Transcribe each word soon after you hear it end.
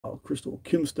Crystal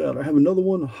Kimstad. I have another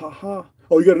one. Ha.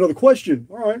 Oh, you got another question.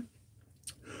 All right.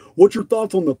 What's your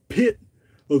thoughts on the pit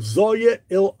of Zayat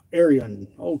El Aryan?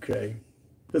 Okay.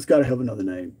 That's got to have another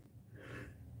name.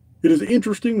 It is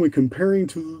interesting when comparing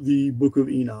to the Book of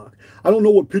Enoch. I don't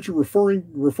know what pit you're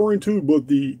referring to, but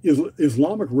the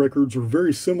Islamic records are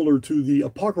very similar to the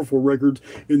apocryphal records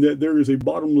in that there is a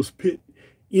bottomless pit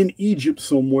in Egypt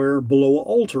somewhere below an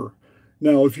altar.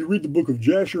 Now, if you read the book of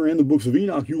Jasher and the books of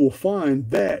Enoch, you will find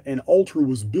that an altar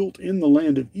was built in the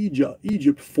land of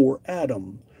Egypt for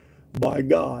Adam by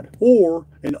God, or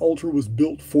an altar was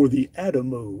built for the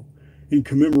Adamu in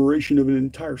commemoration of an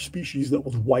entire species that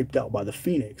was wiped out by the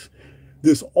phoenix.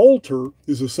 This altar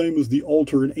is the same as the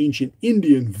altar in ancient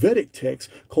Indian Vedic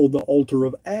texts called the altar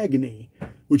of Agni,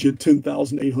 which had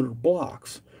 10,800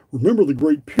 blocks. Remember, the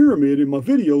Great Pyramid in my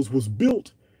videos was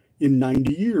built in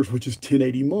 90 years, which is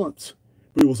 1080 months.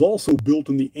 But it was also built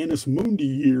in the Annus Mundi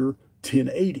year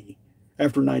 1080,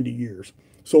 after 90 years.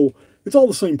 So it's all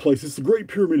the same place. It's the Great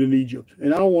Pyramid in Egypt,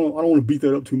 and I don't want to beat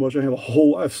that up too much. I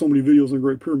have so many videos on the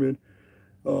Great Pyramid.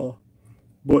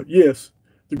 But yes,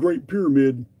 the Great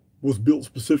Pyramid was built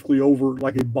specifically over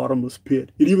like a bottomless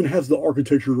pit. It even has the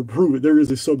architecture to prove it. There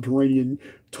is a subterranean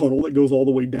tunnel that goes all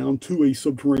the way down to a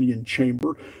subterranean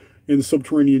chamber. In the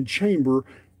subterranean chamber,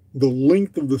 the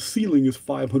length of the ceiling is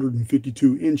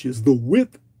 552 inches. The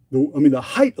width, the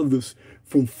height of this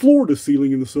from floor to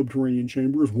ceiling in the subterranean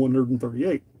chamber is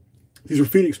 138. These are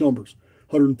Phoenix numbers.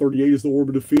 138 is the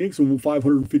orbit of Phoenix, and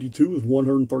 552 is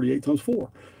 138 times 4.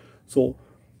 So,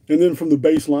 and then from the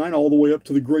baseline all the way up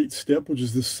to the Great Step, which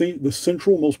is the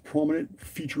central, most prominent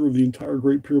feature of the entire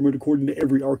Great Pyramid, according to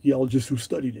every archaeologist who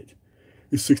studied it,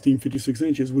 is 1656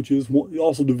 inches, which is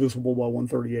also divisible by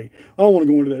 138. I don't want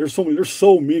to go into that. There's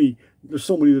so many that's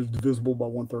divisible by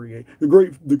 138.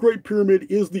 The Great Pyramid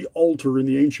is the altar in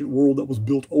the ancient world that was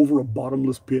built over a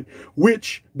bottomless pit,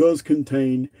 which does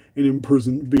contain an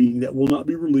imprisoned being that will not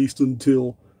be released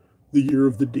until the year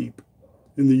of the deep.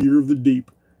 And the year of the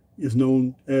deep is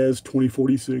known as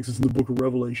 2046. It's in the book of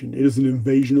Revelation. It is an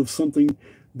invasion of something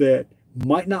that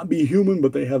might not be human,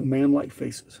 but they have man-like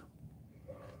faces.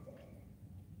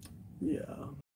 Yeah.